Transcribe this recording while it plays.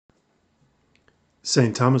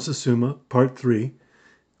St. Thomas of Summa, Part 3,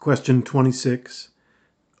 Question 26,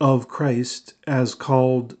 of Christ as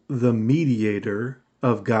called the mediator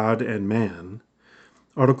of God and man.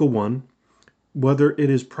 Article 1, whether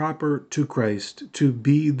it is proper to Christ to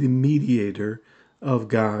be the mediator of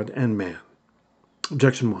God and man.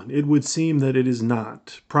 Objection 1. It would seem that it is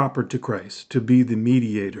not proper to Christ to be the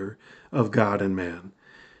mediator of God and man.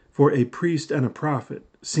 For a priest and a prophet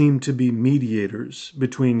seem to be mediators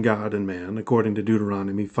between God and man, according to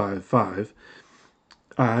Deuteronomy 5:5.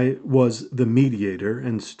 I was the mediator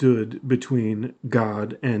and stood between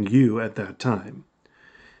God and you at that time.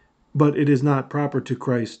 But it is not proper to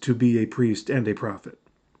Christ to be a priest and a prophet.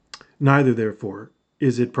 Neither, therefore,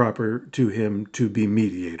 is it proper to him to be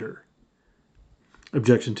mediator.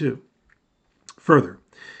 Objection 2. Further,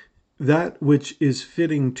 that which is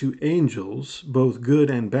fitting to angels, both good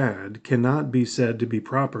and bad, cannot be said to be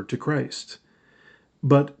proper to Christ.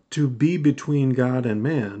 But to be between God and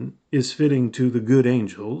man is fitting to the good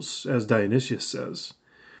angels, as Dionysius says.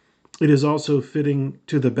 It is also fitting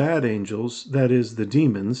to the bad angels, that is, the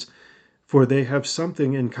demons, for they have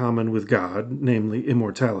something in common with God, namely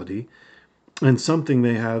immortality, and something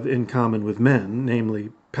they have in common with men, namely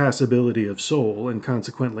passibility of soul and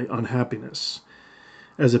consequently unhappiness,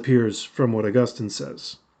 as appears from what Augustine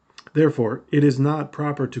says. Therefore, it is not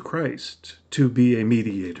proper to Christ to be a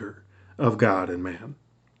mediator of God and man.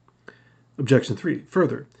 Objection 3.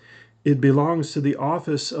 Further, it belongs to the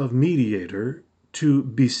office of mediator to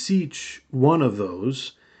beseech one of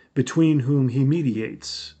those between whom he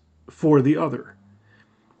mediates for the other.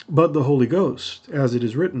 But the Holy Ghost, as it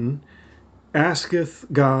is written, asketh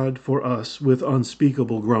God for us with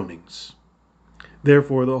unspeakable groanings.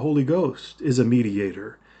 Therefore, the Holy Ghost is a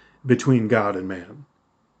mediator between God and man.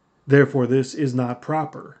 Therefore, this is not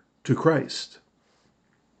proper to Christ.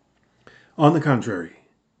 On the contrary,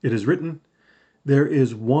 it is written, there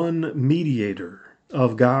is one mediator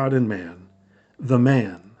of God and man, the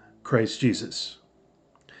man, Christ Jesus.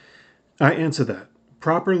 I answer that,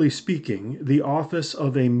 properly speaking, the office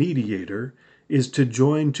of a mediator is to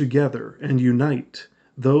join together and unite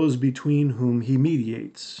those between whom he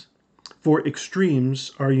mediates, for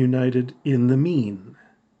extremes are united in the mean.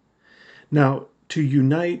 Now, to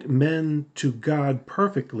unite men to God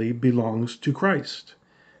perfectly belongs to Christ,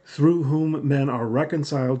 through whom men are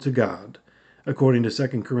reconciled to God. According to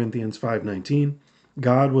 2 Corinthians 5:19,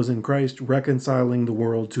 God was in Christ reconciling the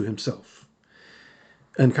world to himself.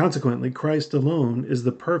 And consequently, Christ alone is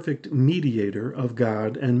the perfect mediator of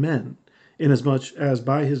God and men, inasmuch as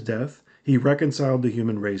by his death he reconciled the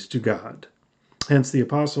human race to God. Hence the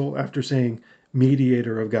apostle, after saying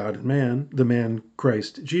mediator of God and man, the man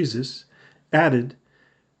Christ Jesus, added,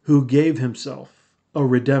 who gave himself a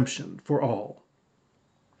redemption for all.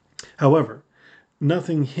 However,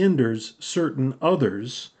 nothing hinders certain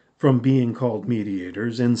others from being called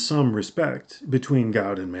mediators in some respect between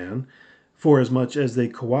God and man, forasmuch as they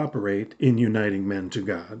cooperate in uniting men to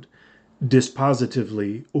God,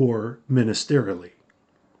 dispositively or ministerially.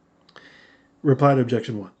 Reply to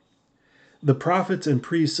Objection 1. The prophets and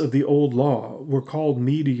priests of the Old Law were called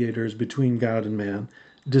mediators between God and man,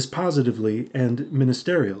 dispositively and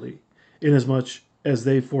ministerially, inasmuch as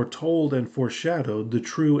they foretold and foreshadowed the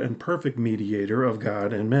true and perfect mediator of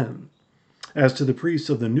God and men. As to the priests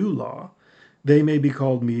of the New Law, they may be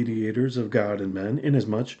called mediators of God and men,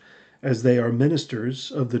 inasmuch as they are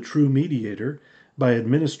ministers of the true mediator by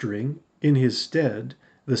administering in his stead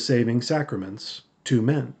the saving sacraments to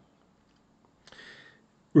men.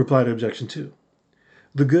 Reply to Objection 2.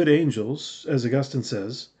 The good angels, as Augustine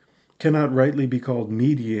says, cannot rightly be called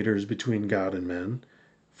mediators between God and men,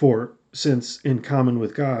 for since, in common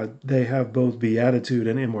with God, they have both beatitude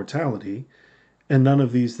and immortality, and none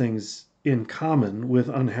of these things in common with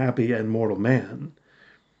unhappy and mortal man,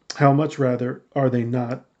 how much rather are they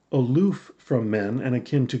not aloof from men and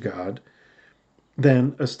akin to God,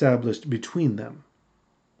 than established between them?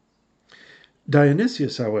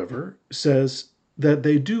 Dionysius, however, says that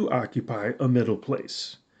they do occupy a middle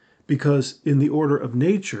place, because in the order of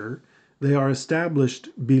nature they are established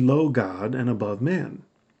below God and above man.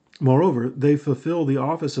 Moreover, they fulfill the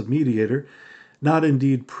office of mediator, not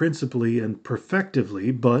indeed principally and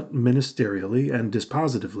perfectively, but ministerially and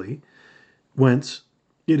dispositively, whence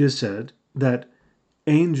it is said that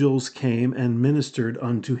angels came and ministered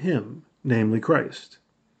unto him, namely Christ.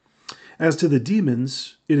 As to the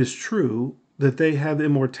demons, it is true that they have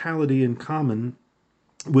immortality in common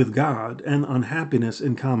with God and unhappiness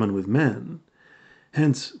in common with men.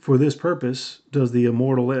 Hence, for this purpose does the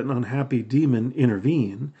immortal and unhappy demon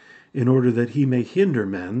intervene, in order that he may hinder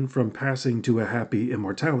men from passing to a happy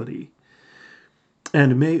immortality.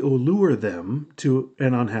 and may allure them to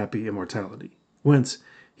an unhappy immortality. Whence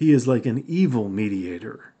he is like an evil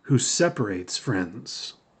mediator who separates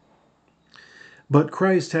friends. But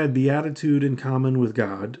Christ had beatitude in common with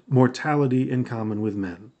God, mortality in common with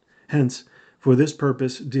men. Hence, for this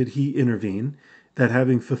purpose did he intervene, that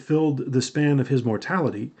having fulfilled the span of his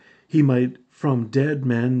mortality, he might from dead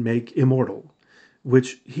men make immortal,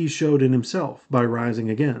 which he showed in himself by rising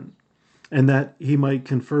again, and that he might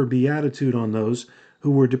confer beatitude on those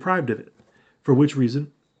who were deprived of it, for which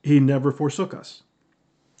reason he never forsook us.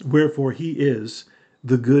 Wherefore he is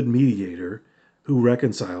the good mediator who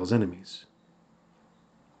reconciles enemies.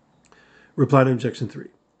 Reply to objection 3.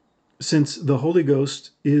 Since the Holy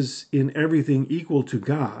Ghost is in everything equal to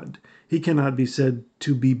God, he cannot be said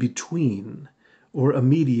to be between, or a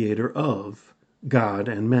mediator of, God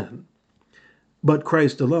and men. But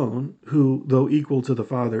Christ alone, who, though equal to the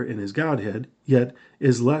Father in his Godhead, yet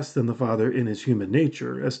is less than the Father in his human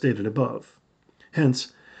nature, as stated above.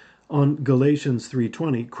 Hence, on Galatians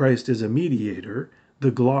 3:20, Christ is a mediator, the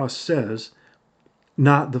gloss says,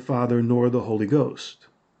 not the Father nor the Holy Ghost.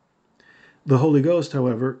 The Holy Ghost,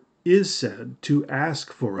 however, is said to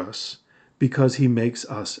ask for us because he makes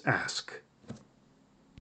us ask.